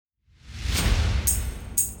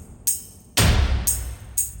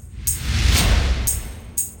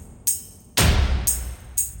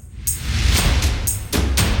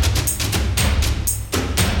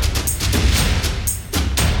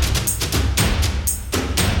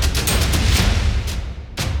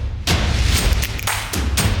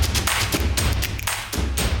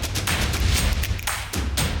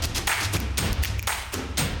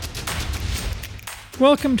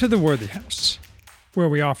Welcome to the Worthy House, where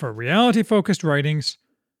we offer reality-focused writings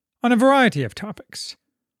on a variety of topics,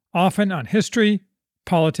 often on history,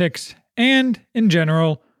 politics, and, in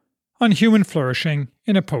general, on human flourishing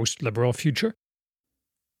in a post-liberal future.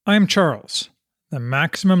 I am Charles, the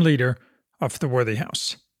maximum leader of the Worthy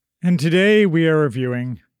House, and today we are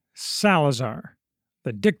reviewing Salazar,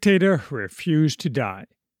 the Dictator Who Refused to Die,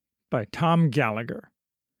 by Tom Gallagher.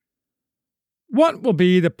 What will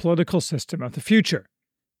be the political system of the future,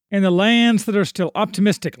 in the lands that are still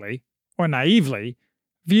optimistically, or naively,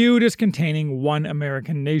 viewed as containing one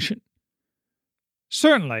American nation?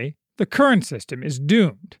 Certainly, the current system is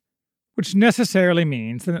doomed, which necessarily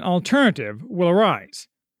means that an alternative will arise.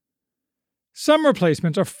 Some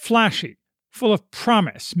replacements are flashy, full of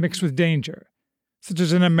promise mixed with danger, such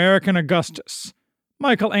as an American Augustus,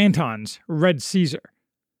 Michael Anton's Red Caesar.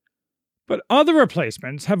 But other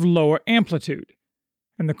replacements have lower amplitude,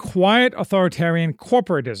 and the quiet authoritarian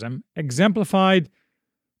corporatism exemplified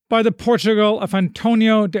by the Portugal of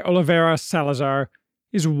Antonio de Oliveira Salazar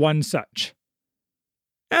is one such.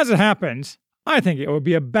 As it happens, I think it would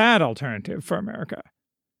be a bad alternative for America.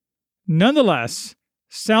 Nonetheless,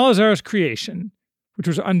 Salazar's creation, which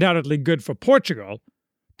was undoubtedly good for Portugal,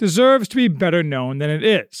 deserves to be better known than it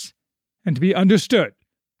is, and to be understood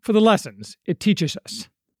for the lessons it teaches us.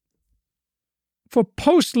 For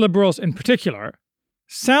post-liberals in particular,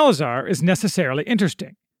 Salazar is necessarily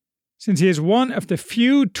interesting, since he is one of the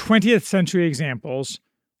few 20th century examples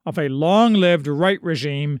of a long-lived right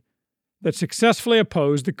regime that successfully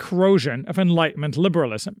opposed the corrosion of Enlightenment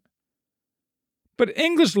liberalism. But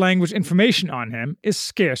English-language information on him is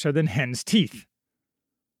scarcer than hen's teeth.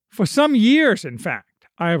 For some years, in fact,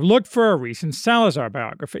 I have looked for a recent Salazar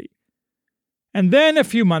biography, and then a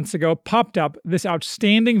few months ago popped up this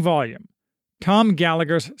outstanding volume, Tom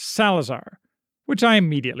Gallagher's Salazar, which I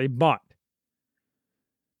immediately bought.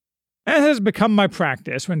 As has become my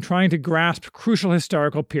practice when trying to grasp crucial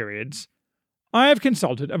historical periods, I have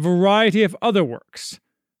consulted a variety of other works,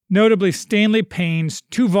 notably Stanley Payne's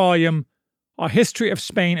two-volume A History of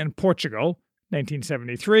Spain and Portugal,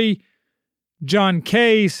 1973, John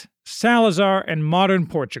Kay's Salazar and Modern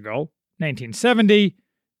Portugal, 1970,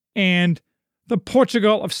 and The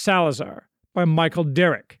Portugal of Salazar by Michael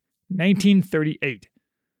Derrick, 1938.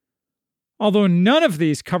 Although none of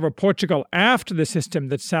these cover Portugal after the system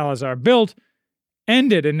that Salazar built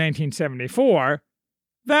ended in 1974,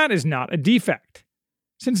 that is not a defect,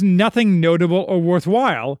 since nothing notable or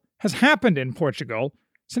worthwhile has happened in Portugal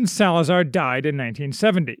since Salazar died in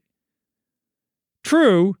 1970.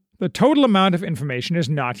 True, the total amount of information is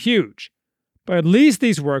not huge, but at least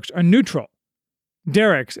these works are neutral.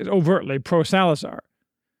 Derrick's is overtly pro-Salazar.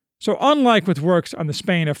 So unlike with works on the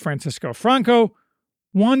Spain of Francisco Franco,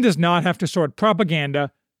 one does not have to sort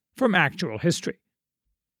propaganda from actual history.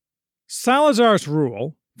 Salazar's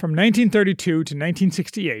rule, from 1932 to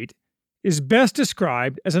 1968, is best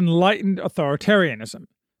described as enlightened authoritarianism,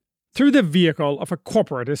 through the vehicle of a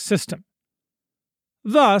corporatist system.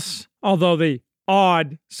 Thus, although the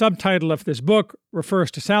odd subtitle of this book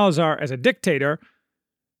refers to Salazar as a dictator,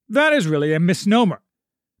 that is really a misnomer,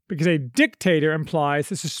 because a dictator implies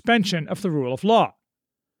the suspension of the rule of law.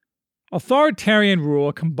 Authoritarian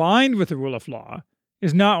rule combined with the rule of law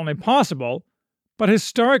is not only possible, but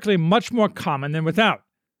historically much more common than without,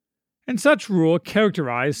 and such rule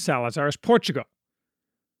characterized Salazar's Portugal.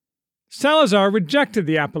 Salazar rejected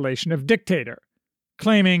the appellation of dictator,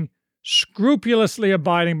 claiming, "Scrupulously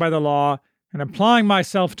abiding by the law and applying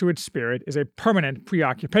myself to its spirit is a permanent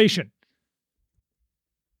preoccupation."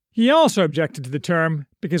 He also objected to the term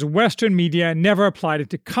because Western media never applied it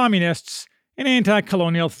to communists and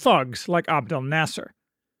anti-colonial thugs like Abdel Nasser.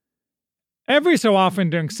 Every so often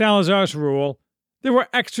during Salazar's rule, there were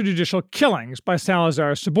extrajudicial killings by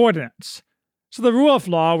Salazar's subordinates, so the rule of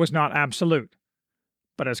law was not absolute.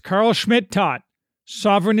 But as Carl Schmitt taught,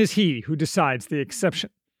 sovereign is he who decides the exception.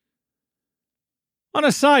 On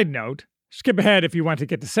a side note, skip ahead if you want to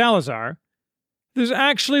get to Salazar, there's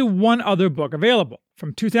actually one other book available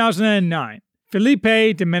from 2009, Felipe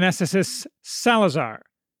de Meneses' Salazar,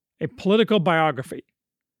 a political biography.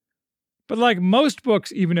 But like most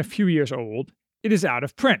books even a few years old, it is out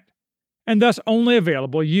of print, and thus only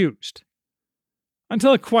available used.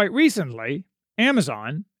 Until quite recently,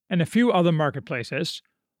 Amazon and a few other marketplaces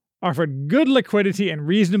offered good liquidity and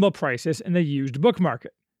reasonable prices in the used book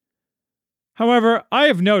market. However, I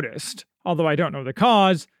have noticed, although I don't know the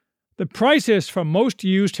cause, the prices for most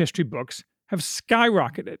used history books have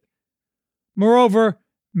skyrocketed. Moreover,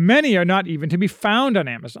 many are not even to be found on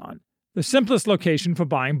Amazon, the simplest location for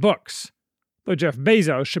buying books, though Jeff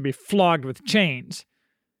Bezos should be flogged with chains.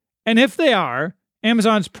 And if they are,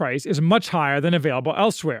 Amazon's price is much higher than available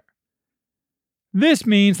elsewhere. This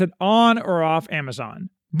means that on or off Amazon,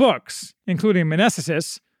 books, including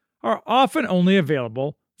monasticis, are often only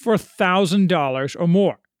available for $1,000 or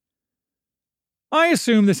more. I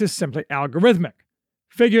assume this is simply algorithmic,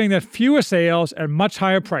 figuring that fewer sales at much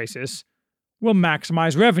higher prices will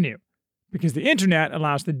maximize revenue, because the internet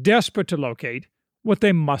allows the desperate to locate what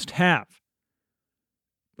they must have.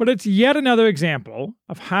 But it's yet another example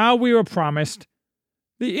of how we were promised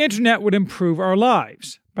the internet would improve our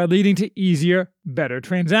lives by leading to easier, better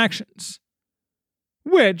transactions.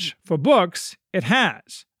 Which, for books, it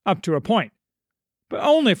has, up to a point, but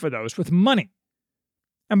only for those with money.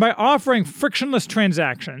 And by offering frictionless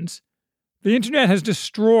transactions, the internet has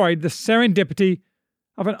destroyed the serendipity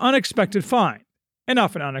of an unexpected find, and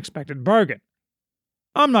often unexpected bargain.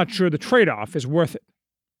 I'm not sure the trade-off is worth it.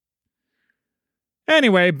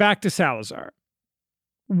 Anyway, back to Salazar.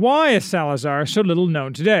 Why is Salazar so little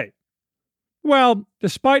known today? Well,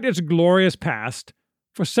 despite its glorious past,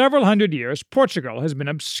 for several hundred years Portugal has been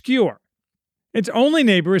obscure. Its only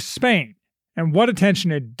neighbor is Spain, and what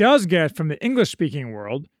attention it does get from the English-speaking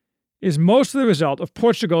world is mostly the result of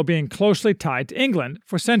Portugal being closely tied to England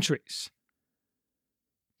for centuries.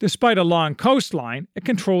 Despite a long coastline, it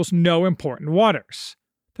controls no important waters,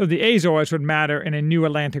 though the Azores would matter in a new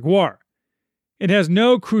Atlantic war. It has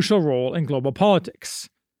no crucial role in global politics.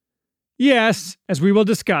 Yes, as we will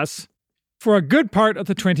discuss, for a good part of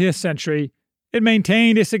the 20th century, it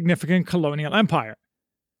maintained a significant colonial empire,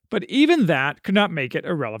 but even that could not make it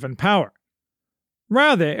a relevant power.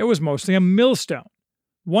 Rather, it was mostly a millstone,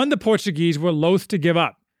 one the Portuguese were loath to give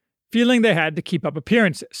up, feeling they had to keep up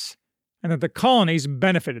appearances, and that the colonies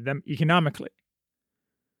benefited them economically.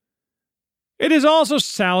 It is also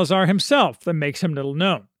Salazar himself that makes him little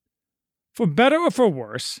known. For better or for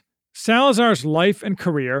worse, Salazar's life and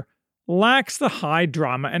career lacks the high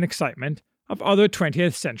drama and excitement of other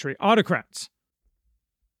 20th century autocrats.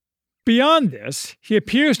 Beyond this, he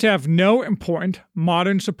appears to have no important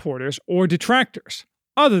modern supporters or detractors,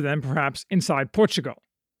 other than perhaps inside Portugal.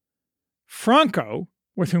 Franco,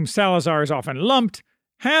 with whom Salazar is often lumped,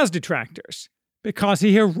 has detractors, because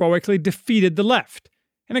he heroically defeated the left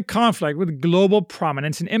in a conflict with global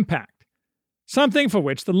prominence and impact, something for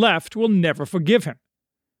which the left will never forgive him.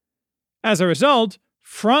 As a result,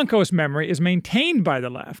 Franco's memory is maintained by the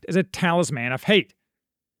left as a talisman of hate.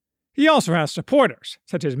 He also has supporters,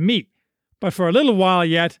 such as me, but for a little while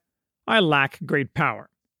yet, I lack great power.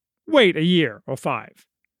 Wait a year or 5.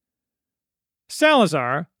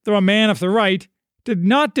 Salazar, though a man of the right, did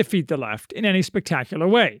not defeat the left in any spectacular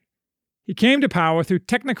way. He came to power through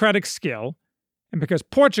technocratic skill, and because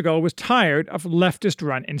Portugal was tired of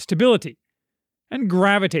leftist-run instability, and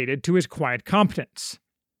gravitated to his quiet competence.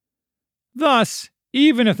 Thus,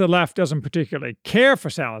 even if the left doesn't particularly care for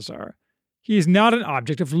Salazar, he is not an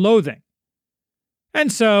object of loathing.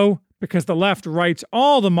 And so, because the left writes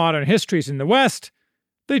all the modern histories in the West,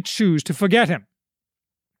 they choose to forget him.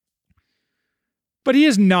 But he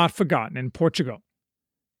is not forgotten in Portugal.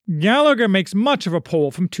 Gallagher makes much of a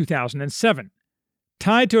poll from 2007,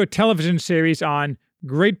 tied to a television series on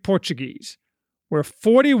Great Portuguese, where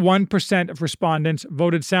 41% of respondents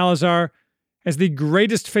voted Salazar as the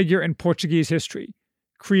greatest figure in Portuguese history,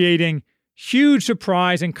 creating huge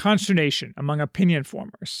surprise and consternation among opinion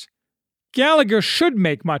formers. Gallagher should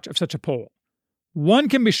make much of such a poll. One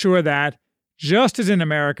can be sure that, just as in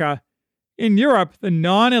America, in Europe the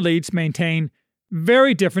non-elites maintain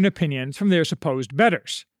very different opinions from their supposed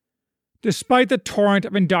betters, despite the torrent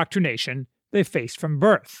of indoctrination they faced from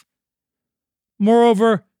birth.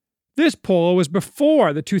 Moreover, this poll was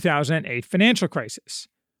before the 2008 financial crisis,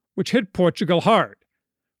 which hit Portugal hard,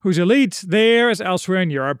 whose elites there as elsewhere in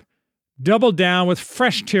Europe doubled down with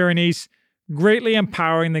fresh tyrannies, greatly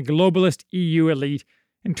empowering the globalist EU elite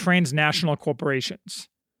and transnational corporations.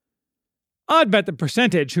 I'd bet the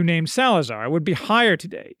percentage who named Salazar would be higher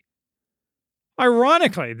today.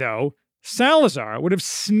 Ironically, though, Salazar would have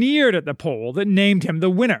sneered at the poll that named him the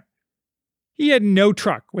winner. He had no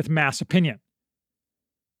truck with mass opinion.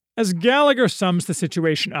 As Gallagher sums the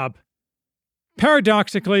situation up,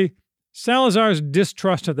 paradoxically, Salazar's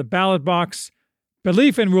distrust of the ballot box,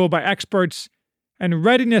 belief in rule by experts, and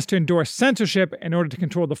readiness to endorse censorship in order to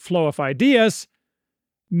control the flow of ideas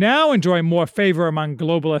now enjoy more favor among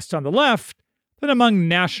globalists on the left than among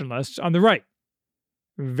nationalists on the right.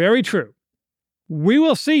 Very true. We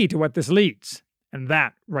will see to what this leads, and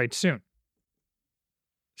that right soon.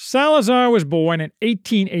 Salazar was born in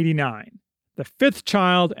 1889, the 5th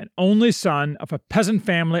child and only son of a peasant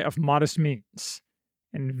family of modest means,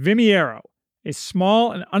 in Vimiero, a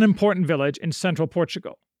small and unimportant village in central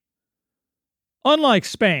Portugal. Unlike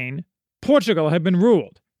Spain, Portugal had been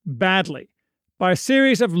ruled, badly, by a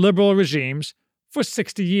series of liberal regimes for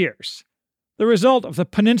 60 years, the result of the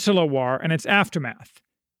Peninsular War and its aftermath,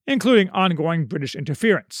 including ongoing British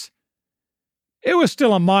interference. It was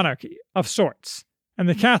still a monarchy, of sorts, and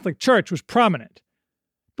the Catholic Church was prominent,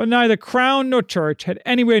 but neither crown nor church had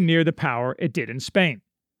anywhere near the power it did in Spain.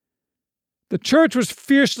 The church was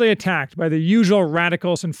fiercely attacked by the usual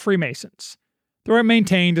radicals and Freemasons, though it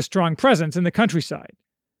maintained a strong presence in the countryside.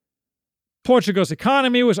 Portugal's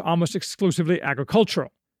economy was almost exclusively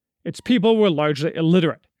agricultural. Its people were largely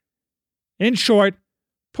illiterate. In short,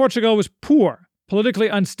 Portugal was poor, politically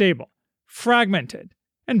unstable, fragmented,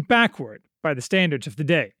 and backward by the standards of the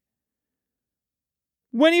day.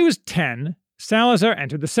 When he was 10, Salazar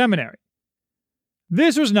entered the seminary.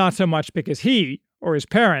 This was not so much because he, or his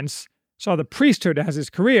parents, saw the priesthood as his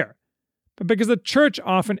career, but because the church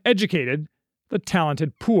often educated the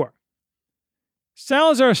talented poor.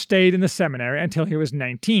 Salazar stayed in the seminary until he was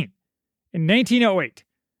 19. In 1908,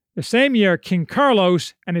 the same year King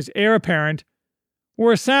Carlos and his heir apparent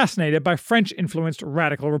were assassinated by French-influenced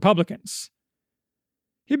radical Republicans.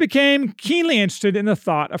 He became keenly interested in the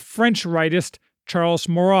thought of French rightist Charles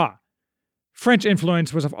Maurras. French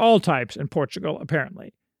influence was of all types in Portugal,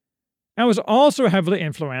 apparently, and was also heavily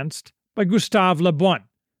influenced by Gustave Le Bon,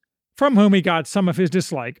 from whom he got some of his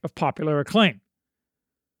dislike of popular acclaim.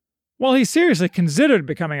 While he seriously considered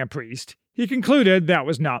becoming a priest, he concluded that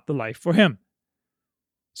was not the life for him.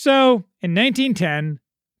 So, in 1910,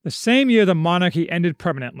 the same year the monarchy ended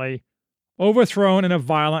permanently, overthrown in a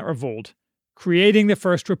violent revolt, creating the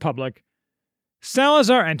First Republic,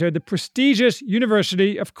 Salazar entered the prestigious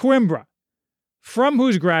University of Coimbra, from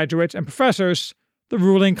whose graduates and professors the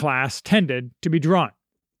ruling class tended to be drawn.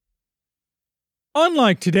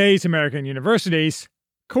 Unlike today's American universities,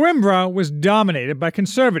 Coimbra was dominated by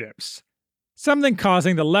conservatives, something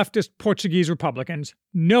causing the leftist Portuguese Republicans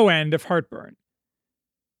no end of heartburn.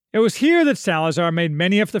 It was here that Salazar made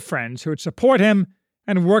many of the friends who would support him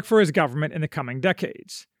and work for his government in the coming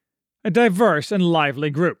decades, a diverse and lively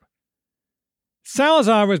group.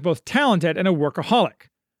 Salazar was both talented and a workaholic,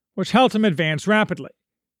 which helped him advance rapidly,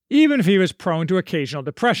 even if he was prone to occasional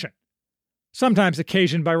depression, sometimes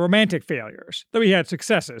occasioned by romantic failures, though he had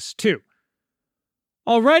successes too.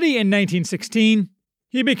 Already in 1916,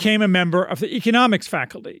 he became a member of the economics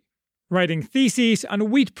faculty, writing theses on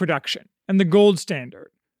wheat production and the gold standard,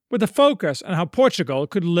 with a focus on how Portugal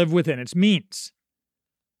could live within its means.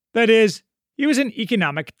 That is, he was an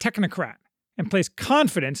economic technocrat and placed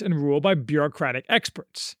confidence in rule by bureaucratic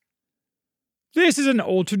experts. This is an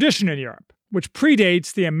old tradition in Europe, which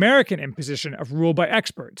predates the American imposition of rule by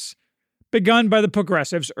experts, begun by the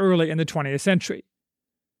progressives early in the 20th century.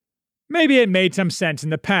 Maybe it made some sense in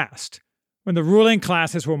the past, when the ruling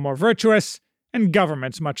classes were more virtuous and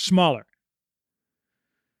governments much smaller.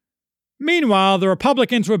 Meanwhile, the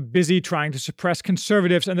Republicans were busy trying to suppress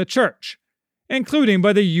conservatives and the church, including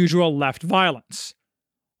by the usual left violence,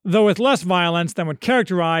 though with less violence than would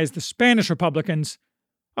characterize the Spanish Republicans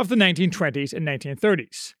of the 1920s and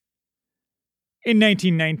 1930s. In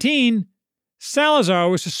 1919, Salazar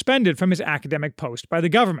was suspended from his academic post by the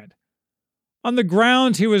government, on the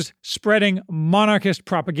grounds he was spreading monarchist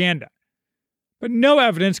propaganda, but no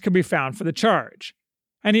evidence could be found for the charge,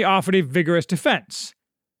 and he offered a vigorous defense,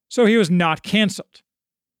 so he was not cancelled.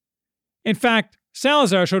 In fact,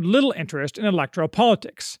 Salazar showed little interest in electoral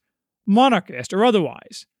politics, monarchist or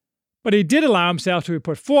otherwise, but he did allow himself to be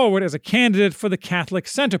put forward as a candidate for the Catholic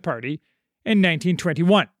Centre Party in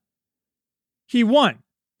 1921. He won,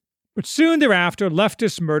 but soon thereafter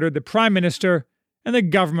leftists murdered the prime minister and the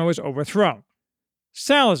government was overthrown.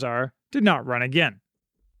 Salazar did not run again.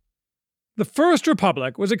 The First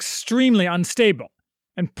Republic was extremely unstable,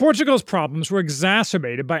 and Portugal's problems were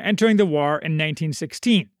exacerbated by entering the war in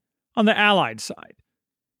 1916, on the Allied side.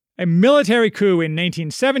 A military coup in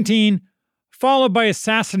 1917, followed by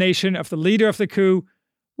assassination of the leader of the coup,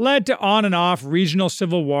 led to on-and-off regional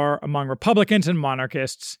civil war among Republicans and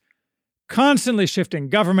monarchists, constantly shifting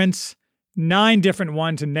governments, 9 different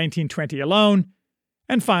ones in 1920 alone,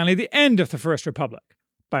 and finally the end of the First Republic,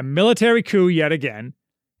 by military coup yet again,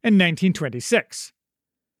 in 1926.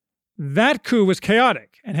 That coup was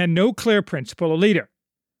chaotic and had no clear principal or leader,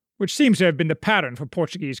 which seems to have been the pattern for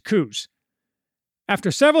Portuguese coups.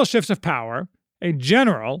 After several shifts of power, a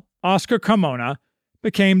general, Oscar Carmona,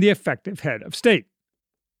 became the effective head of state.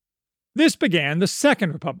 This began the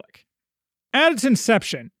Second Republic. At its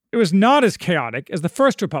inception, it was not as chaotic as the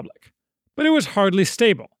First Republic, but it was hardly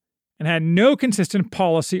stable and had no consistent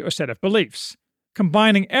policy or set of beliefs,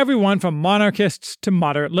 combining everyone from monarchists to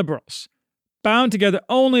moderate liberals, bound together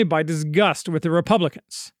only by disgust with the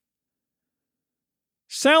Republicans.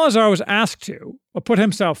 Salazar was asked to, or put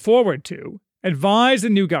himself forward to, advise the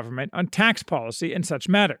new government on tax policy and such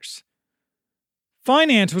matters.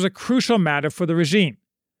 Finance was a crucial matter for the regime.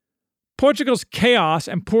 Portugal's chaos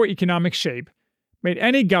and poor economic shape made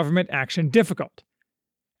any government action difficult,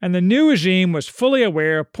 and the new regime was fully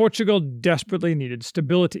aware Portugal desperately needed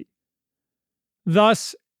stability.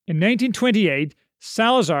 Thus, in 1928,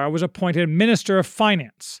 Salazar was appointed Minister of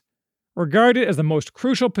Finance, regarded as the most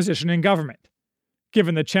crucial position in government,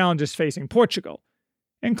 given the challenges facing Portugal,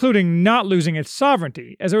 including not losing its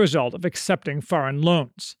sovereignty as a result of accepting foreign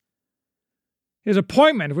loans. His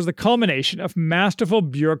appointment was the culmination of masterful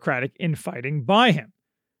bureaucratic infighting by him,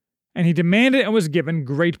 and he demanded and was given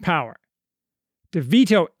great power to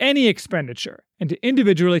veto any expenditure and to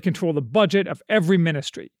individually control the budget of every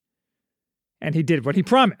ministry. And he did what he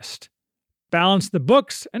promised, balanced the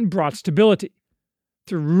books and brought stability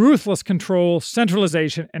through ruthless control,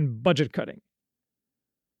 centralization, and budget cutting.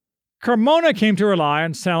 Carmona came to rely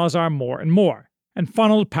on Salazar more and more, and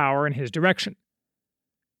funneled power in his direction.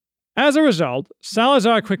 As a result,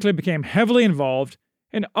 Salazar quickly became heavily involved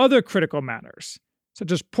in other critical matters,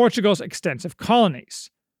 such as Portugal's extensive colonies,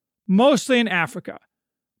 mostly in Africa,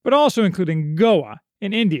 but also including Goa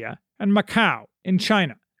in India and Macau in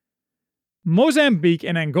China. Mozambique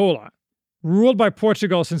and Angola, ruled by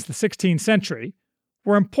Portugal since the 16th century,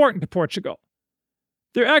 were important to Portugal.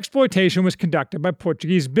 Their exploitation was conducted by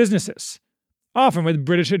Portuguese businesses, often with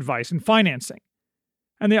British advice and financing,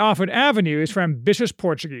 and they offered avenues for ambitious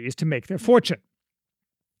Portuguese to make their fortune.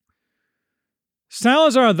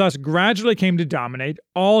 Salazar thus gradually came to dominate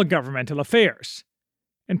all governmental affairs,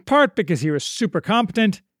 in part because he was super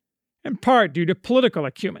competent, in part due to political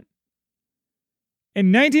acumen.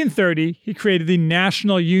 In 1930, he created the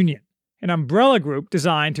National Union, an umbrella group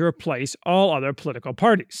designed to replace all other political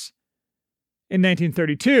parties. In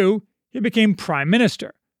 1932, he became prime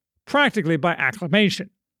minister, practically by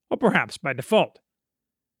acclamation, or perhaps by default.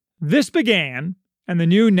 This began, and the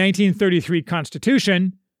new 1933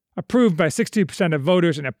 Constitution, approved by 60% of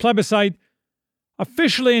voters in a plebiscite,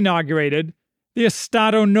 officially inaugurated the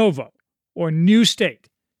Estado Novo, or New State,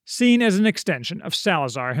 seen as an extension of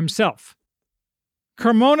Salazar himself.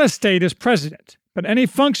 Carmona stayed as president, but any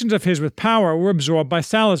functions of his with power were absorbed by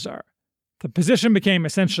Salazar. The position became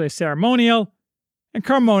essentially ceremonial, and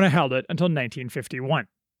Carmona held it until 1951.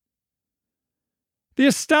 The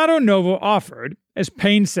Estado Novo offered, as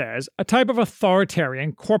Payne says, a type of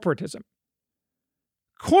authoritarian corporatism.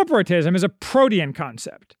 Corporatism is a protean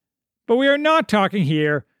concept, but we are not talking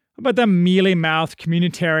here about the mealy-mouthed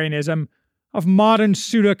communitarianism of modern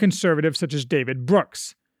pseudo-conservatives such as David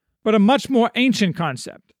Brooks, but a much more ancient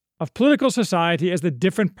concept of political society as the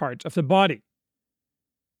different parts of the body.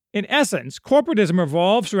 In essence, corporatism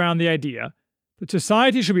revolves around the idea that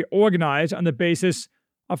society should be organized on the basis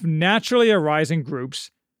of naturally arising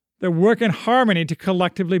groups that work in harmony to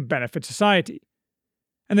collectively benefit society,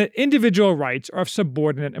 and that individual rights are of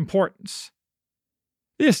subordinate importance.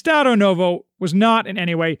 The Estado Novo was not in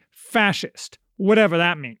any way fascist, whatever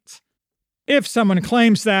that means. If someone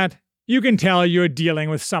claims that, you can tell you're dealing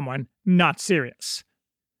with someone not serious.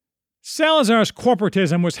 Salazar's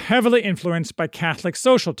corporatism was heavily influenced by Catholic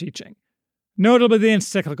social teaching, notably the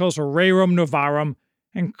encyclicals Rerum Novarum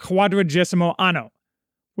and Quadragesimo Anno,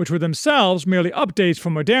 which were themselves merely updates for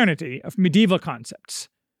modernity of medieval concepts.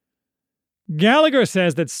 Gallagher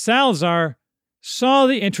says that Salazar saw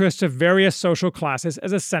the interests of various social classes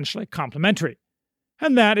as essentially complementary,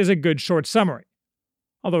 and that is a good short summary,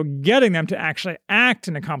 although getting them to actually act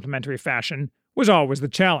in a complementary fashion was always the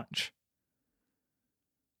challenge.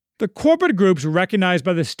 The corporate groups recognized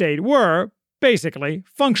by the state were, basically,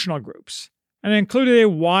 functional groups, and included a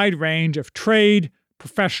wide range of trade,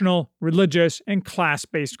 professional, religious, and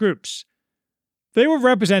class-based groups. They were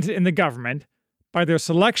represented in the government by their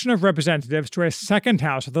selection of representatives to a second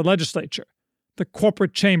house of the legislature, the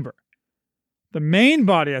corporate chamber. The main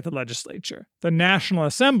body of the legislature, the National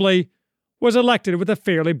Assembly, was elected with a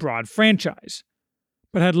fairly broad franchise,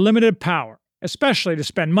 but had limited power, especially to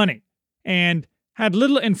spend money, and had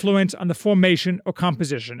little influence on the formation or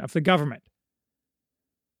composition of the government.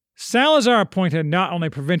 Salazar appointed not only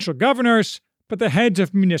provincial governors, but the heads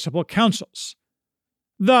of municipal councils.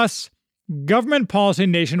 Thus, government policy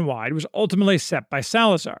nationwide was ultimately set by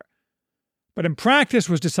Salazar, but in practice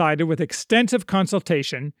was decided with extensive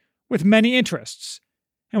consultation with many interests,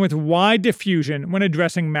 and with wide diffusion when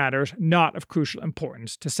addressing matters not of crucial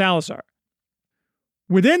importance to Salazar.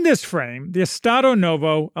 Within this frame, the Estado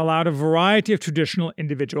Novo allowed a variety of traditional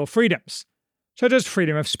individual freedoms, such as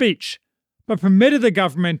freedom of speech, but permitted the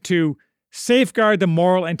government to safeguard the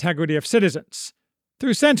moral integrity of citizens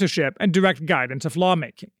through censorship and direct guidance of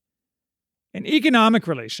lawmaking. In economic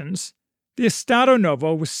relations, the Estado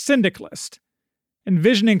Novo was syndicalist,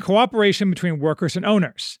 envisioning cooperation between workers and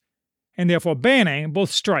owners, and therefore banning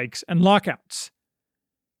both strikes and lockouts.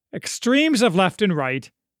 Extremes of left and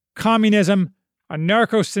right, communism,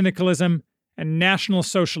 anarcho-syndicalism, and National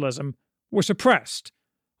Socialism were suppressed,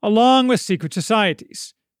 along with secret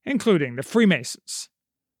societies, including the Freemasons.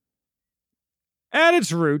 At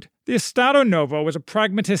its root, the Estado Novo was a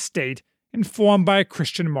pragmatist state informed by a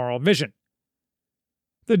Christian moral vision.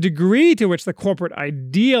 The degree to which the corporate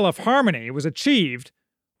ideal of harmony was achieved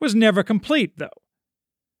was never complete, though.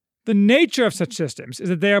 The nature of such systems is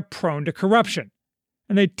that they are prone to corruption,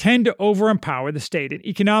 and they tend to overempower the state in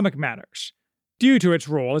economic matters, due to its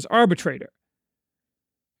role as arbitrator.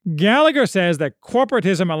 Gallagher says that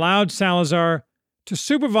corporatism allowed Salazar to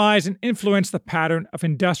supervise and influence the pattern of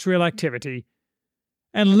industrial activity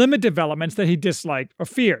and limit developments that he disliked or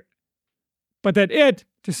feared, but that it,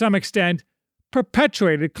 to some extent,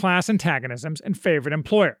 perpetuated class antagonisms and favored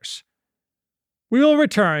employers. We will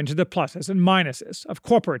return to the pluses and minuses of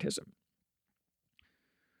corporatism.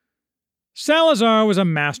 Salazar was a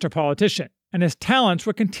master politician, and his talents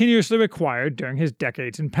were continuously required during his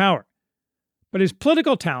decades in power. But his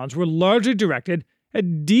political talents were largely directed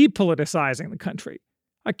at depoliticizing the country,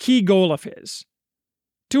 a key goal of his.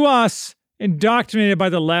 To us, indoctrinated by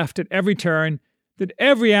the left at every turn, that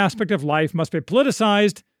every aspect of life must be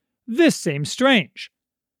politicized, this seems strange.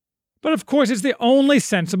 But of course, it's the only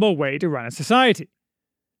sensible way to run a society.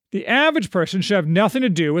 The average person should have nothing to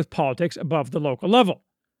do with politics above the local level.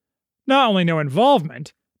 Not only no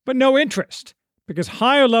involvement, but no interest, because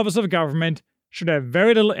higher levels of government should have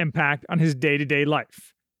very little impact on his day-to-day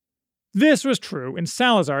life. This was true in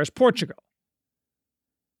Salazar's Portugal.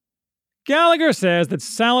 Gallagher says that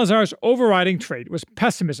Salazar's overriding trait was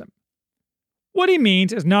pessimism. What he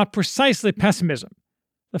means is not precisely pessimism,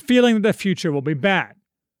 the feeling that the future will be bad.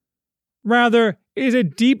 Rather, it is a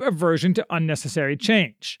deep aversion to unnecessary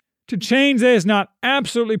change, to change that is not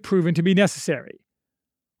absolutely proven to be necessary,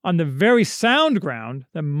 on the very sound ground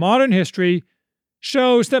that modern history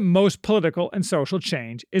shows that most political and social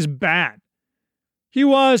change is bad. He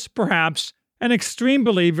was, perhaps, an extreme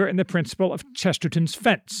believer in the principle of Chesterton's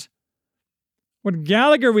fence. What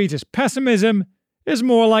Gallagher reads as pessimism is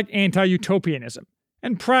more like anti-utopianism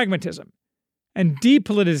and pragmatism, and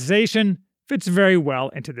depoliticization fits very well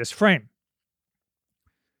into this frame.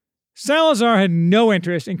 Salazar had no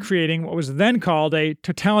interest in creating what was then called a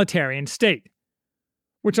totalitarian state,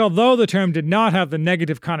 which, although the term did not have the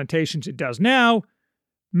negative connotations it does now,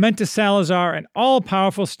 meant to Salazar an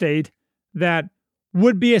all-powerful state that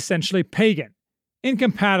would be essentially pagan,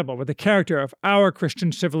 incompatible with the character of our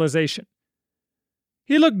Christian civilization.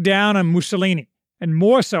 He looked down on Mussolini, and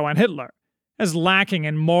more so on Hitler, as lacking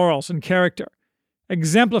in morals and character,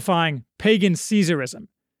 exemplifying pagan Caesarism,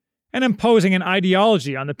 and imposing an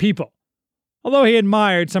ideology on the people, although he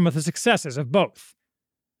admired some of the successes of both.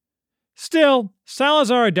 Still,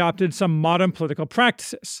 Salazar adopted some modern political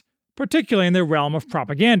practices, particularly in the realm of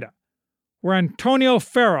propaganda, where Antonio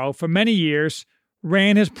Ferro for many years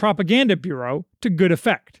ran his propaganda bureau to good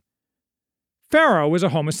effect. Ferro was a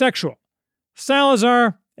homosexual.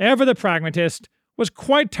 Salazar, ever the pragmatist, was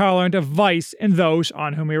quite tolerant of vice in those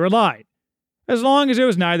on whom he relied, as long as it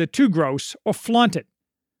was neither too gross or flaunted.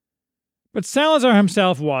 But Salazar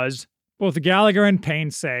himself was, both Gallagher and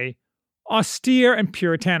Payne say, austere and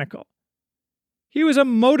puritanical. He was a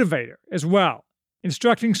motivator as well,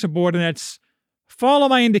 instructing subordinates, "Follow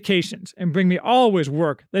my indications and bring me always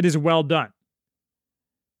work that is well done."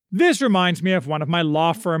 This reminds me of one of my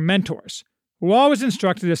law firm mentors, who always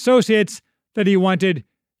instructed associates that he wanted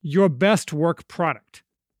your best work product.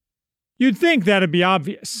 You'd think that'd be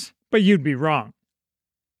obvious, but you'd be wrong.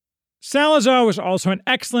 Salazar was also an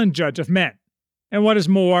excellent judge of men, and what is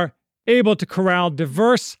more, able to corral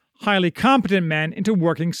diverse, highly competent men into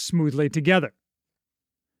working smoothly together.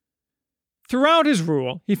 Throughout his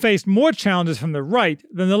rule, he faced more challenges from the right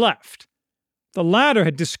than the left. The latter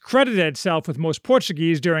had discredited itself with most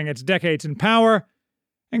Portuguese during its decades in power,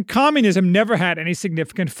 and communism never had any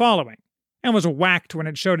significant following, and was whacked when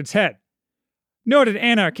it showed its head. Nor did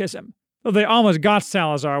anarchism, though they almost got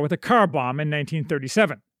Salazar with a car bomb in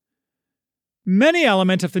 1937. Many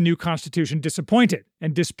elements of the new constitution disappointed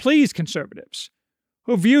and displeased conservatives,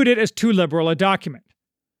 who viewed it as too liberal a document.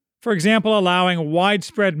 For example, allowing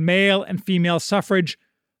widespread male and female suffrage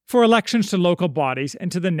for elections to local bodies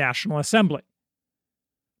and to the National Assembly.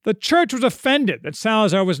 The church was offended that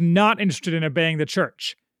Salazar was not interested in obeying the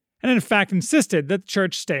church, and in fact insisted that the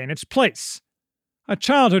church stay in its place, A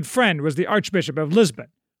childhood friend was the Archbishop of Lisbon,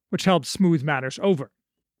 which helped smooth matters over.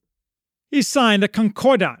 He signed a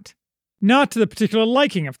concordat, not to the particular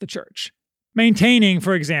liking of the church, maintaining,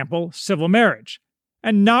 for example, civil marriage,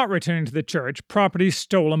 and not returning to the church property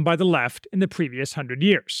stolen by the left in the previous 100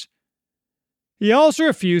 years. He also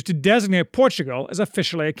refused to designate Portugal as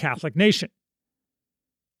officially a Catholic nation.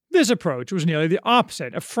 This approach was nearly the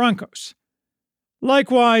opposite of Franco's.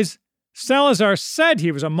 Likewise, Salazar said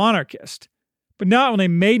he was a monarchist, but not only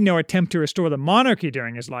made no attempt to restore the monarchy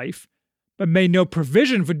during his life, but made no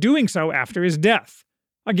provision for doing so after his death,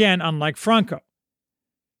 again unlike Franco.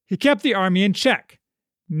 He kept the army in check,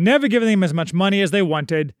 never giving them as much money as they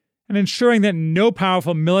wanted, and ensuring that no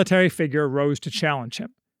powerful military figure rose to challenge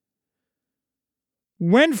him.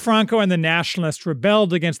 When Franco and the nationalists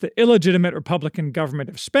rebelled against the illegitimate Republican government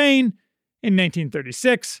of Spain in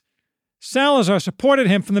 1936, Salazar supported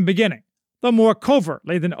him from the beginning, though more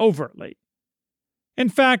covertly than overtly. In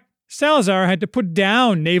fact, Salazar had to put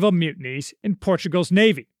down naval mutinies in Portugal's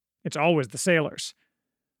navy, it's always the sailors,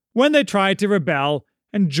 when they tried to rebel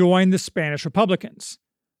and join the Spanish Republicans,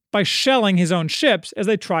 by shelling his own ships as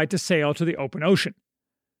they tried to sail to the open ocean.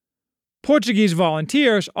 Portuguese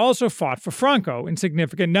volunteers also fought for Franco in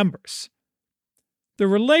significant numbers. The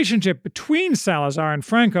relationship between Salazar and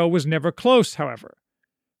Franco was never close, however.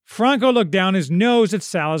 Franco looked down his nose at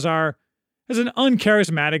Salazar as an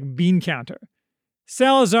uncharismatic bean counter.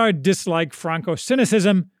 Salazar disliked Franco's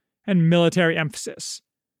cynicism and military emphasis.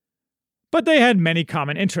 But they had many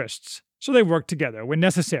common interests, so they worked together when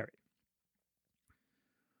necessary.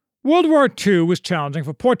 World War II was challenging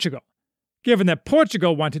for Portugal, given that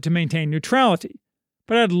Portugal wanted to maintain neutrality,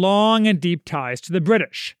 but had long and deep ties to the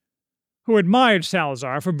British, who admired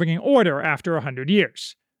Salazar for bringing order after 100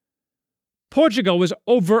 years. Portugal was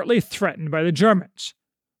overtly threatened by the Germans,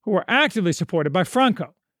 who were actively supported by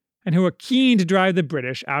Franco, and who were keen to drive the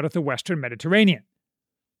British out of the Western Mediterranean.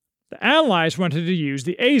 The Allies wanted to use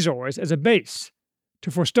the Azores as a base.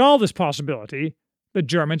 To forestall this possibility, the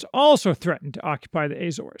Germans also threatened to occupy the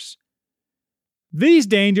Azores. These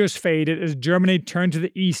dangers faded as Germany turned to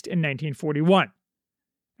the east in 1941,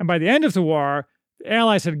 and by the end of the war, the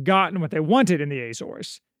Allies had gotten what they wanted in the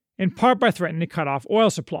Azores, in part by threatening to cut off oil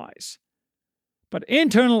supplies. But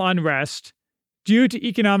internal unrest, due to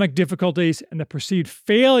economic difficulties and the perceived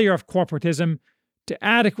failure of corporatism to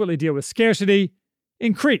adequately deal with scarcity,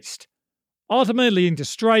 increased, ultimately leading to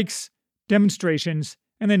strikes, demonstrations,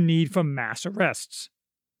 and the need for mass arrests.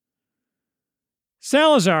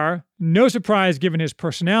 Salazar, no surprise given his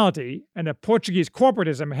personality and that Portuguese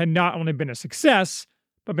corporatism had not only been a success,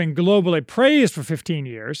 but been globally praised for 15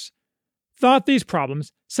 years, thought these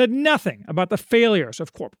problems said nothing about the failures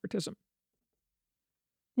of corporatism.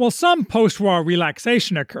 While some post-war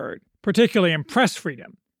relaxation occurred, particularly in press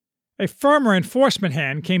freedom, a firmer enforcement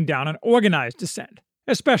hand came down on organized dissent,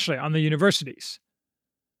 especially on the universities.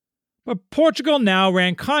 But Portugal now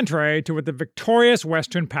ran contrary to what the victorious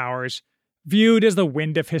Western powers viewed as the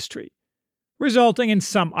wind of history, resulting in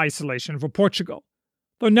some isolation for Portugal,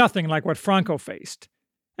 though nothing like what Franco faced,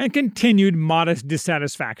 and continued modest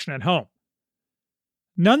dissatisfaction at home.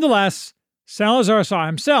 Nonetheless, Salazar saw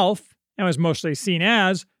himself, and was mostly seen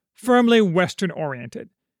as, firmly Western-oriented,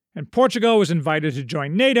 and Portugal was invited to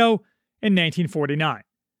join NATO in 1949.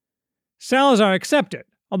 Salazar accepted,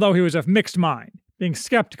 although he was of mixed mind, being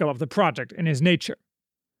skeptical of the project in his nature.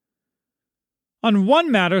 On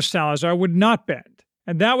one matter Salazar would not bend,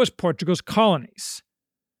 and that was Portugal's colonies.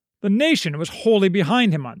 The nation was wholly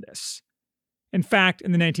behind him on this. In fact,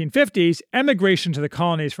 in the 1950s, emigration to the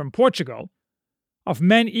colonies from Portugal, of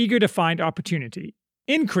men eager to find opportunity,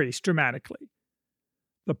 increased dramatically.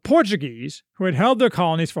 The Portuguese, who had held their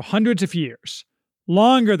colonies for hundreds of years,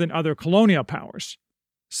 longer than other colonial powers,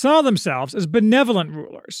 saw themselves as benevolent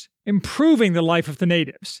rulers, improving the life of the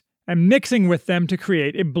natives, and mixing with them to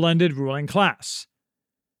create a blended ruling class.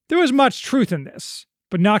 There was much truth in this,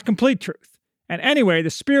 but not complete truth, and anyway, the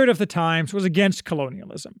spirit of the times was against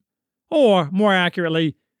colonialism. Or, more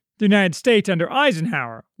accurately, the United States under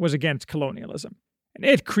Eisenhower was against colonialism, and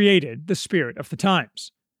it created the spirit of the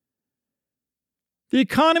times. The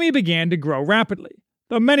economy began to grow rapidly,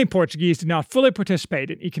 though many Portuguese did not fully participate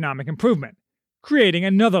in economic improvement, creating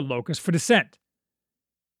another locus for dissent.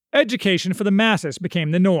 Education for the masses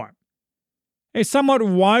became the norm. A somewhat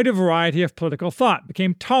wider variety of political thought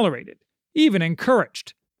became tolerated, even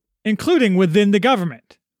encouraged, including within the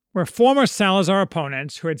government, where former Salazar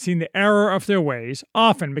opponents who had seen the error of their ways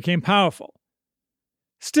often became powerful.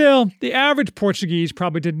 Still, the average Portuguese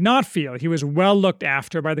probably did not feel he was well looked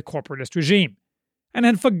after by the corporatist regime, and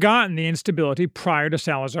had forgotten the instability prior to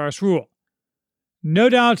Salazar's rule. No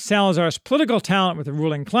doubt Salazar's political talent with the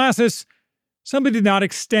ruling classes simply did not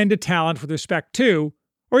extend to talent with respect to,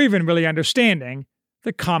 or even really understanding,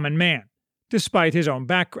 the common man, despite his own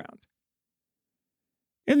background.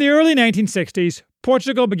 In the early 1960s,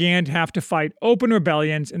 Portugal began to have to fight open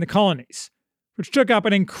rebellions in the colonies, which took up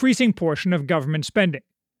an increasing portion of government spending.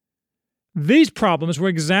 These problems were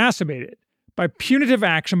exacerbated by punitive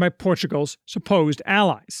action by Portugal's supposed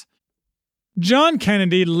allies. John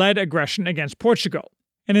Kennedy led aggression against Portugal,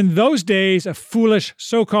 and in those days of foolish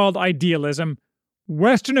so-called idealism,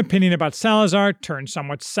 Western opinion about Salazar turned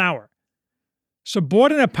somewhat sour.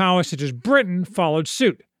 Subordinate powers such as Britain followed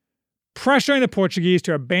suit, pressuring the Portuguese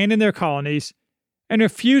to abandon their colonies and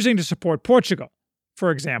refusing to support Portugal,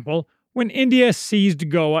 for example, when India seized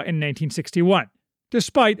Goa in 1961,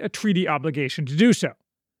 despite a treaty obligation to do so.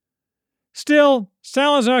 Still,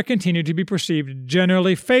 Salazar continued to be perceived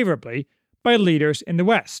generally favorably by leaders in the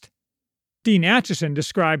West. Dean Acheson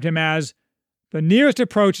described him as the nearest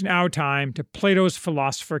approach in our time to Plato's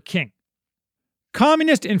philosopher king.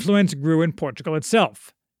 Communist influence grew in Portugal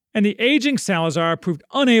itself, and the aging Salazar proved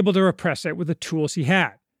unable to repress it with the tools he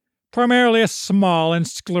had, primarily a small and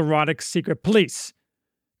sclerotic secret police,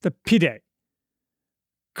 the PIDE.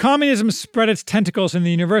 Communism spread its tentacles in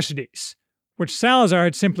the universities, which Salazar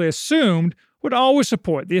had simply assumed would always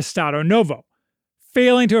support the Estado Novo,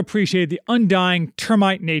 failing to appreciate the undying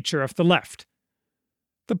termite nature of the left.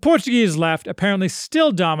 The Portuguese left apparently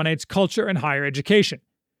still dominates culture and higher education,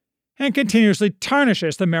 and continuously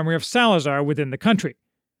tarnishes the memory of Salazar within the country,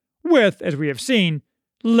 with, as we have seen,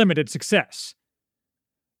 limited success.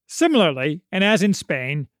 Similarly, and as in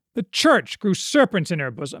Spain, the church grew serpents in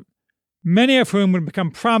her bosom, many of whom would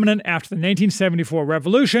become prominent after the 1974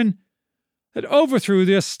 revolution that overthrew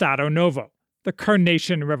the Estado Novo, the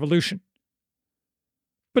Carnation Revolution.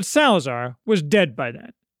 But Salazar was dead by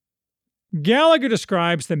then. Gallagher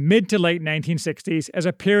describes the mid to late 1960s as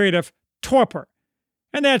a period of torpor,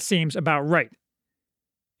 and that seems about right.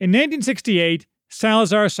 In 1968,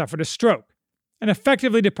 Salazar suffered a stroke and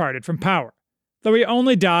effectively departed from power, though he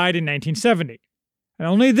only died in 1970, and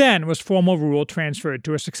only then was formal rule transferred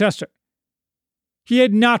to a successor. He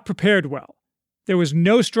had not prepared well. There was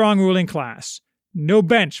no strong ruling class, no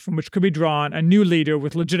bench from which could be drawn a new leader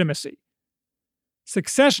with legitimacy.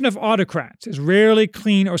 Succession of autocrats is rarely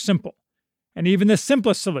clean or simple, and even the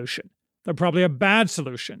simplest solution, though probably a bad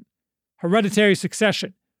solution, hereditary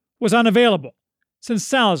succession, was unavailable, since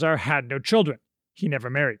Salazar had no children. He never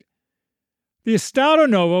married. The Estado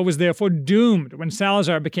Novo was therefore doomed when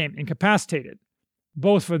Salazar became incapacitated,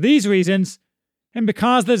 both for these reasons and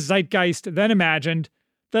because the zeitgeist then imagined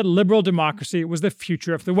that liberal democracy was the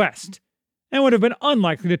future of the West, and would have been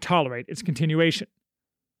unlikely to tolerate its continuation.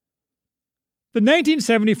 The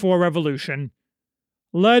 1974 revolution,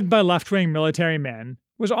 led by left-wing military men,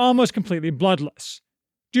 was almost completely bloodless,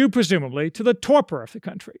 due presumably to the torpor of the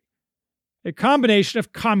country. A combination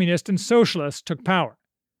of communists and socialists took power.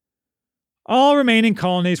 All remaining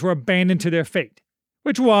colonies were abandoned to their fate,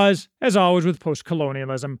 which was, as always with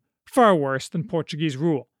post-colonialism, far worse than Portuguese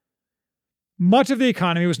rule. Much of the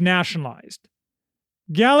economy was nationalized.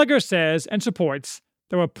 Gallagher says and supports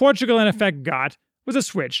that what Portugal in effect got was a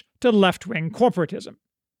switch to left-wing corporatism.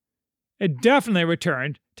 It definitely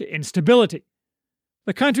returned to instability.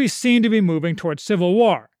 The country seemed to be moving towards civil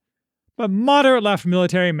war, but moderate-left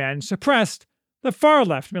military men suppressed the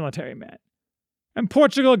far-left military men, and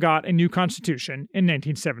Portugal got a new constitution in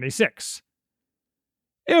 1976.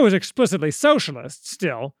 It was explicitly socialist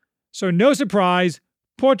still, so no surprise,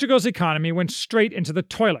 Portugal's economy went straight into the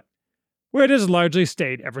toilet, where it has largely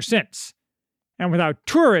stayed ever since. And without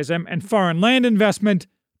tourism and foreign land investment,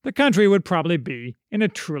 the country would probably be in a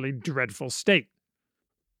truly dreadful state.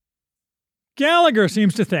 Gallagher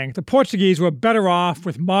seems to think the Portuguese were better off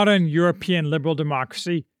with modern European liberal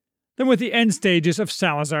democracy than with the end stages of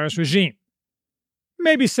Salazar's regime.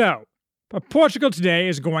 Maybe so, but Portugal today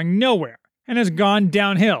is going nowhere and has gone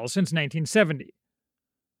downhill since 1970.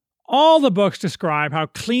 All the books describe how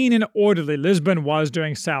clean and orderly Lisbon was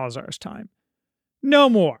during Salazar's time. No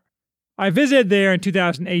more. I visited there in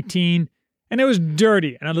 2018, and it was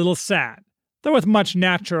dirty and a little sad, though with much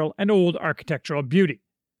natural and old architectural beauty.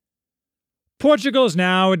 Portugal is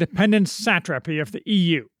now a dependent satrapy of the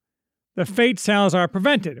EU, the fate Salazar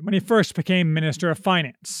prevented when he first became Minister of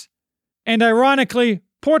Finance. And ironically,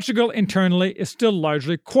 Portugal internally is still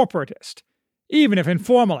largely corporatist, even if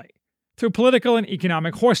informally, through political and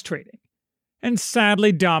economic horse trading, and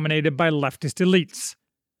sadly dominated by leftist elites.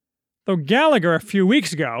 Though Gallagher a few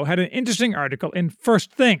weeks ago had an interesting article in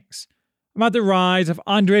First Things about the rise of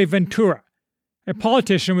André Ventura, a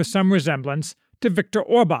politician with some resemblance to Viktor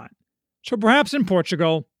Orban, So perhaps in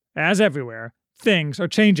Portugal, as everywhere, things are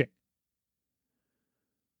changing.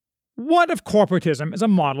 What if corporatism is a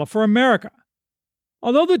model for America?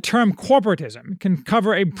 Although the term corporatism can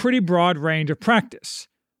cover a pretty broad range of practice,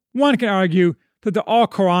 one can argue that the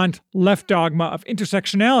all-current left dogma of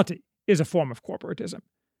intersectionality is a form of corporatism.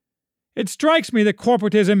 It strikes me that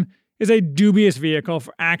corporatism is a dubious vehicle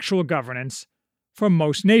for actual governance for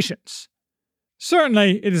most nations.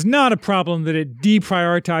 Certainly, it is not a problem that it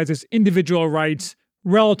deprioritizes individual rights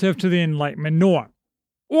relative to the Enlightenment norm,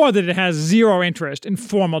 or that it has zero interest in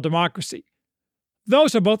formal democracy.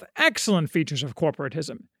 Those are both excellent features of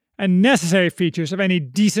corporatism and necessary features of any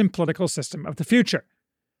decent political system of the future.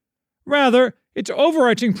 Rather, its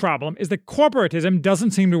overarching problem is that corporatism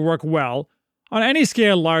doesn't seem to work well on any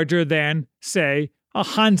scale larger than, say, a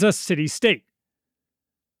Hansa city-state.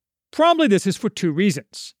 Probably this is for two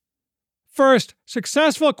reasons. First,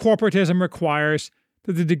 successful corporatism requires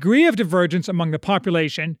that the degree of divergence among the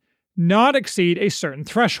population not exceed a certain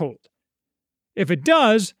threshold. If it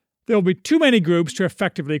does, there will be too many groups to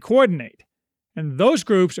effectively coordinate, and those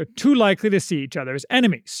groups are too likely to see each other as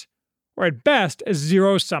enemies, or at best as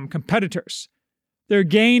zero-sum competitors. Their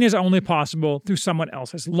gain is only possible through someone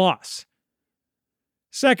else's loss.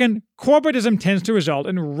 Second, corporatism tends to result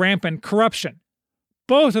in rampant corruption,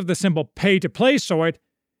 both of the simple pay-to-play sort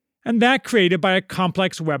and that created by a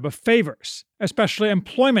complex web of favors, especially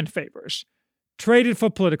employment favors, traded for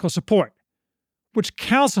political support, which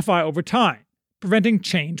calcify over time, preventing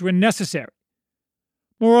change when necessary.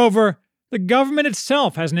 Moreover, the government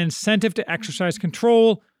itself has an incentive to exercise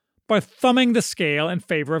control by thumbing the scale in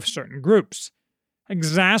favor of certain groups,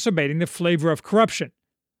 exacerbating the flavor of corruption,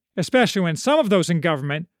 especially when some of those in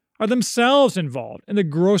government are themselves involved in the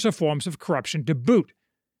grosser forms of corruption to boot,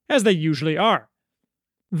 as they usually are.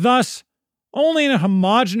 Thus, only in a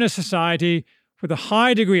homogeneous society with a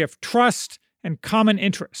high degree of trust and common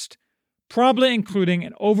interest, probably including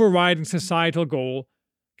an overriding societal goal,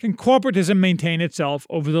 can corporatism maintain itself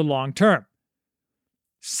over the long term.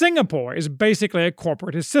 Singapore is basically a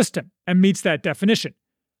corporatist system and meets that definition,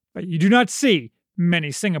 but you do not see many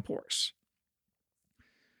Singapores.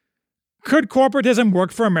 Could corporatism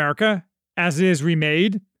work for America as it is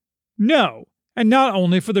remade? No, and not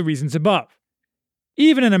only for the reasons above.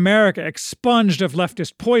 Even in America, expunged of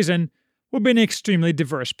leftist poison, would be an extremely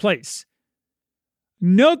diverse place.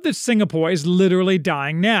 Note that Singapore is literally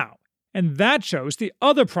dying now, and that shows the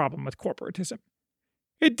other problem with corporatism.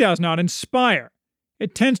 It does not inspire.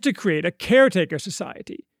 It tends to create a caretaker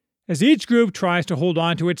society, as each group tries to hold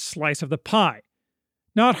on to its slice of the pie,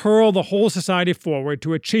 not hurl the whole society forward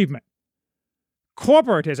to achievement.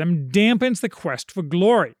 Corporatism dampens the quest for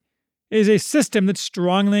glory. It is a system that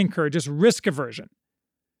strongly encourages risk aversion.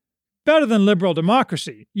 Better than liberal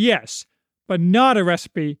democracy, yes, but not a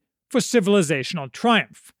recipe for civilizational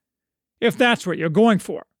triumph, if that's what you're going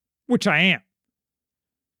for, which I am.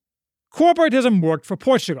 Corporatism worked for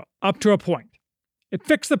Portugal up to a point. It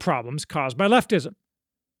fixed the problems caused by leftism.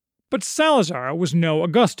 But Salazar was no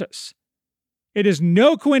Augustus. It is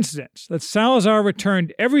no coincidence that Salazar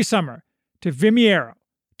returned every summer to Vimiero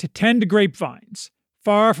to tend grapevines,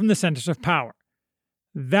 far from the centers of power.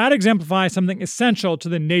 That exemplifies something essential to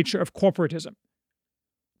the nature of corporatism.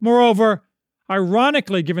 Moreover,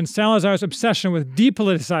 ironically, given Salazar's obsession with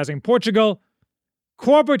depoliticizing Portugal,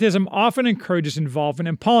 corporatism often encourages involvement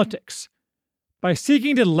in politics by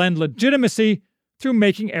seeking to lend legitimacy through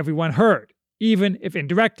making everyone heard, even if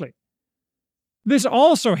indirectly. This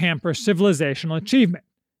also hampers civilizational achievement.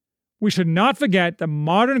 We should not forget that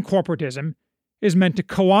modern corporatism is meant to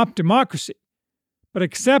co-opt democracy, but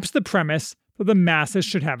accepts the premise that the masses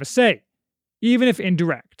should have a say, even if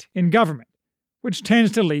indirect, in government, which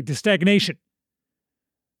tends to lead to stagnation.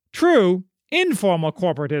 True, informal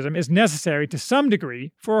corporatism is necessary to some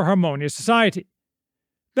degree for a harmonious society.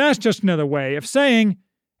 That's just another way of saying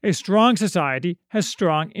a strong society has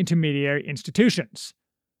strong intermediary institutions.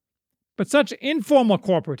 But such informal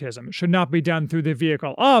corporatism should not be done through the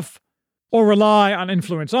vehicle of, or rely on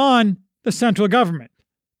influence on, the central government,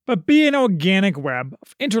 but be an organic web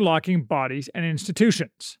of interlocking bodies and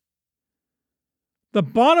institutions. The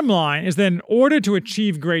bottom line is that in order to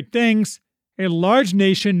achieve great things, a large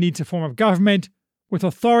nation needs a form of government with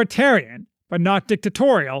authoritarian, but not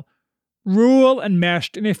dictatorial, rule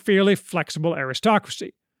enmeshed in a fairly flexible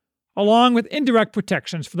aristocracy, along with indirect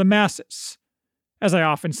protections for the masses. As I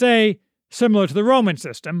often say, similar to the Roman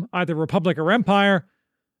system, either republic or empire,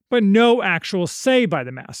 but no actual say by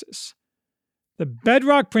the masses. The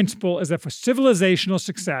bedrock principle is that for civilizational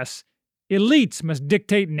success, elites must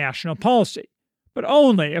dictate national policy, but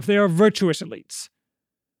only if they are virtuous elites.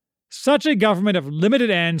 Such a government of limited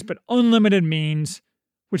ends but unlimited means,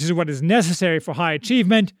 which is what is necessary for high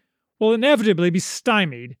achievement, will inevitably be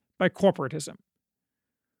stymied by corporatism.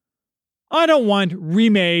 I don't want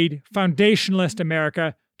remade, foundationalist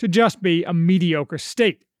America to just be a mediocre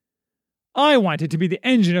state. I want it to be the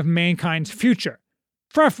engine of mankind's future,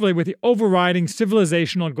 preferably with the overriding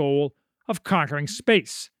civilizational goal of conquering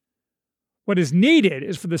space. What is needed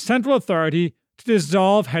is for the central authority to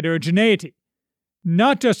dissolve heterogeneity,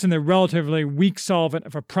 not just in the relatively weak solvent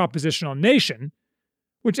of a propositional nation,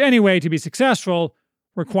 which anyway, to be successful,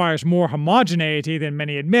 requires more homogeneity than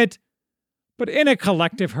many admit, but in a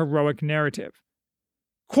collective heroic narrative.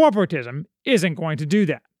 Corporatism isn't going to do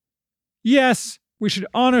that. Yes, we should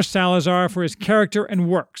honor Salazar for his character and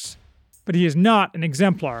works, but he is not an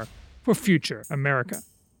exemplar for future America.